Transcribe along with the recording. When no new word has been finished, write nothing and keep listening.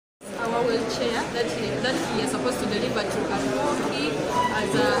wheelchair that he is supposed to deliver to Atwoki. As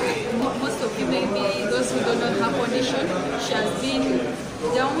most of you maybe, those who don't know her condition, she has been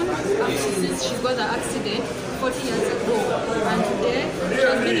down since she got the accident 40 years ago. And today, she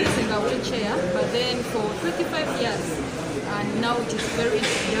has been using a wheelchair, but then for 25 years. And now it is very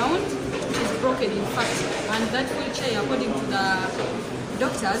down, it is broken in fact. And that wheelchair, according to the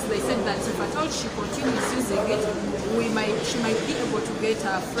doctors, they said that if at all she continues using it, she might be able to get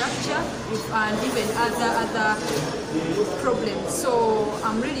a fracture and even other problems. So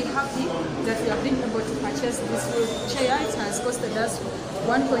I'm really happy that we have been able to purchase this wheelchair. It has costed us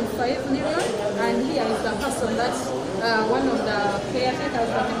 1.5 million, and here is the person that one of the caretakers,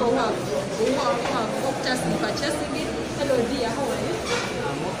 the people who have helped us in purchasing it. Hello dear, how are you?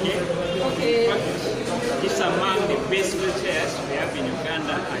 Okay. It's among the best wheelchairs we have in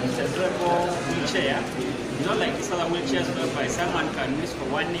Uganda, and it's a durable wheelchair. It's not like these other wheelchairs whereby someone can use for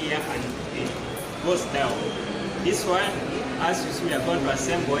 1 year and it goes down. This one, as you see, we are going to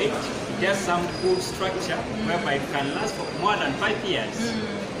assemble it. It has some cool structure whereby it can last for more than 5 years.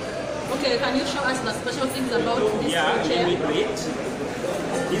 Okay, can you show us the special things about this wheelchair? Yeah, we do it.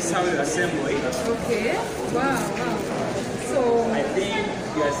 This is how you assemble it. Okay. Wow. So I think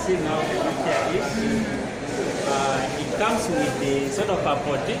you are seeing how the wheelchair is. It comes with the sort of a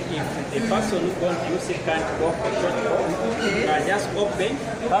body. If the person who going to use it can't go for short you can just open.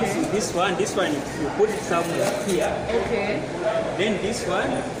 Comes with this one. This one you put it somewhere here. Okay. Then this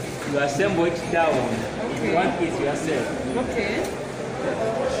one you assemble it down. If you want it yourself. Okay.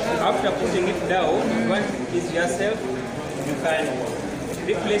 After putting it down, if you want it yourself, you can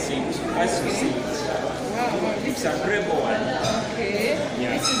replace it as you see it. Wow, it's a durable one. Okay,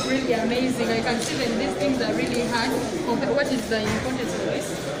 yeah. This is really amazing. I can see that these things are really hard. What is the importance of this?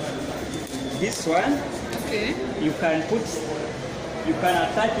 This one, okay, you can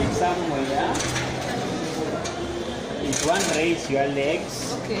attach it somewhere. If one raise your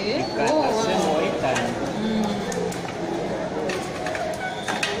legs, okay, you can assemble it and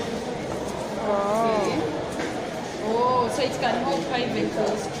so it can help her even to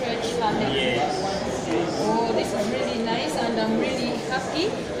stretch her legs. Yes. Oh, this is really nice, and I'm really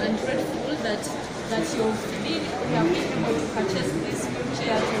happy and grateful that we have been able to purchase this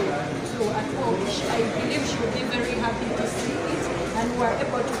wheelchair to Atwoki. I believe she will be very happy to see it, and we are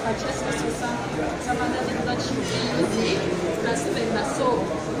able to purchase also some other things that she will be using, plus even the soap,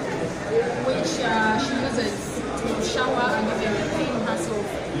 which she uses to shower and even clean herself.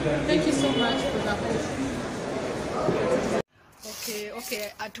 Thank you so much for the help.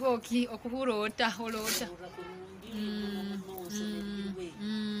 Okay, Atwoki okuhulota holota.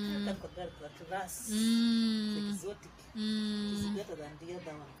 Exotic is better than the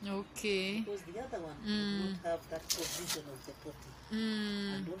other one. Okay. Because the other one would not have that provision of the potty.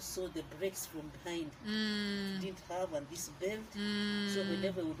 And also the brakes from behind didn't have, and this belt. So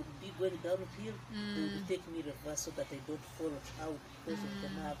whenever we would be going downhill, they would take me reverse so that I don't fall out because of the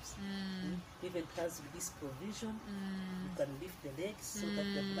nerves. Even has this provision, you can lift the legs so that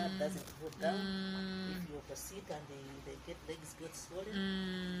the blood doesn't go down. If you overseat and legs get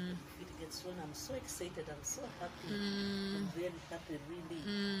swollen, if it gets swollen, I'm so excited, I'm so happy. I'm very happy, really.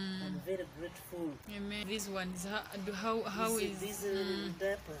 I'm very grateful. Amen. These ones, how is these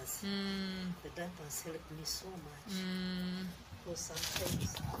diapers? The diapers help me so much. Because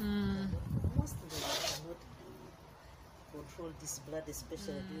sometimes most of them cannot control this blood,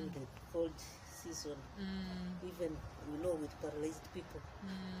 especially during the cold season. Even with paralyzed people,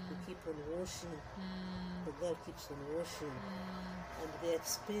 we keep on washing. The girl keeps on washing, and they're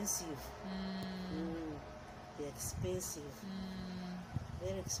expensive. They're expensive,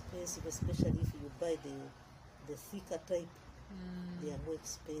 very expensive, especially if you buy the thicker type. They are more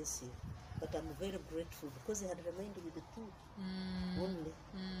expensive. But I'm very grateful because they had remained with the two only.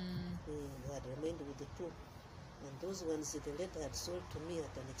 They had remained with the two. And those ones the lady had sold to me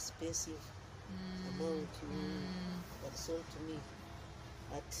at an expensive amount. Had sold to me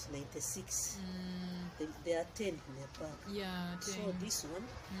at 96. They are 10 in their pack. Yeah, 10. So this one,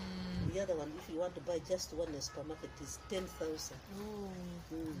 the other one, if you want to buy just one in the supermarket, is 10,000.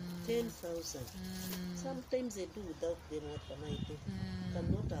 10,000. Sometimes they do without them. What can I do?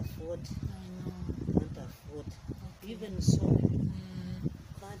 Cannot afford. Can't afford. Okay. Even so,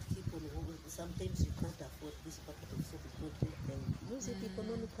 can't keep on. Sometimes you can't afford this bucket of soap. It's not helping. Use it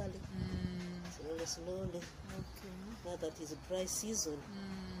economically. Slowly. Okay. Now that is a dry season,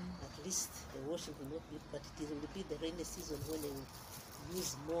 at least the washing will not be, but it will be the rainy season when they will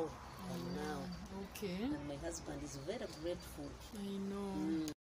use more than now. Okay. And my husband is very grateful. I know.